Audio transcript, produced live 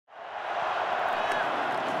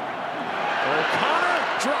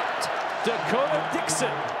dropped. D'Cota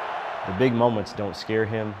Dixon. The big moments don't scare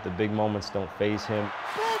him. The big moments don't faze him.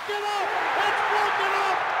 Broken up! It's broken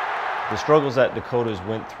up! The struggles that D'Cota's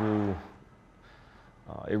went through,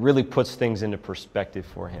 it really puts things into perspective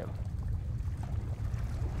for him.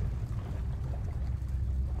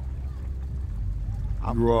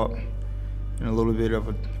 I grew up in a little bit of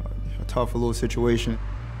a tough little situation.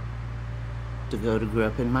 D'Cota grew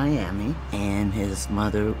up in Miami, and his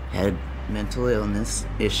mother had mental illness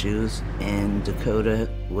issues, and D'Cota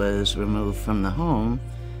was removed from the home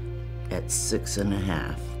at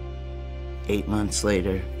 6½. 8 months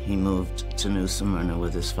later, he moved to New Smyrna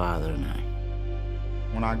with his father and I.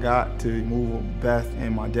 When I got to move with Beth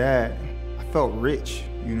and my dad, I felt rich.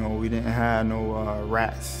 You know, we didn't have no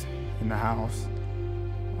rats in the house.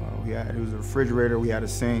 It was a refrigerator, we had a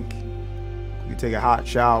sink, we could take a hot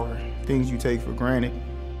shower, things you take for granted.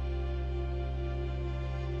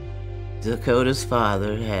 D'Cota's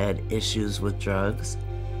father had issues with drugs,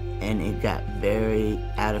 and it got very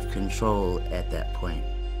out of control at that point.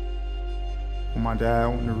 When my dad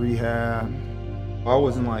went to rehab, I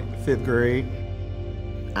was in like 5th grade.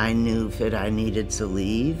 I knew that I needed to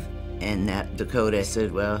leave, and that D'Cota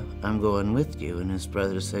said, well, I'm going with you, and his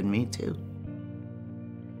brother said, me too.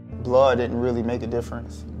 Blood didn't really make a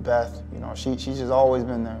difference. Beth, you know, she's just always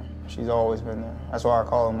been there. She's always been there. That's why I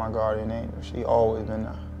call her my guardian angel. She always been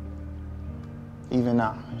there. Even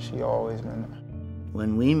now, she always been there.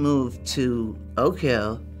 When we moved to Oak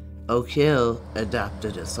Hill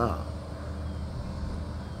adopted us all.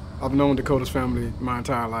 I've known D'Cota's family my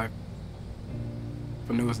entire life.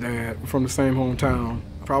 I knew his dad. We're from the same hometown.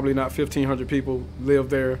 Probably not 1,500 people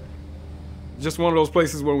live there. Just one of those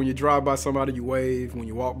places where when you drive by somebody, you wave. When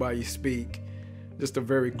you walk by, you speak. Just a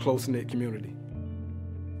very close-knit community.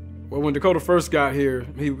 Well, when D'Cota first got here,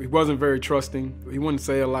 he wasn't very trusting. He wouldn't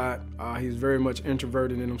say a lot. He was very much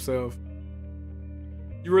introverted in himself.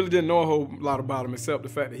 You really didn't know a whole lot about him except the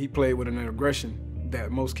fact that he played with an aggression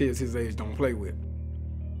that most kids his age don't play with.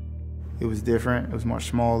 It was different, it was much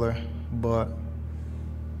smaller, but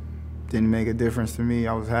didn't make a difference to me.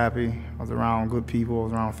 I was happy, I was around good people, I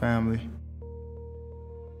was around family.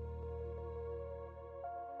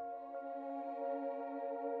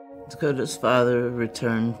 D'Cota's father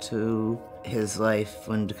returned to his life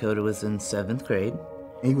when D'Cota was in 7th grade.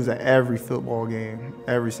 He was at every football game,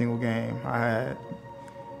 every single game I had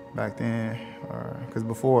back then. Because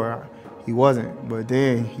before, he wasn't. But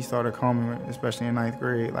then he started coming, especially in 9th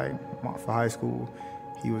grade, like for high school.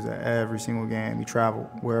 He was at every single game. He traveled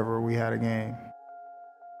wherever we had a game.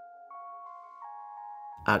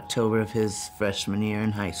 October of his freshman year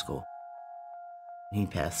in high school, he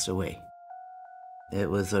passed away. It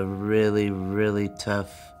was a really, really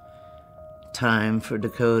tough time for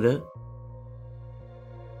D'Cota.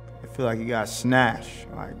 I feel like he got snatched,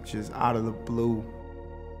 like just out of the blue.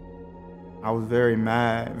 I was very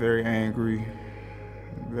mad, very angry,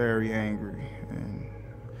 and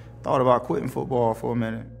thought about quitting football for a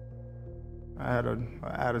minute. I had an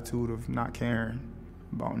attitude of not caring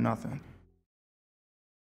about nothing.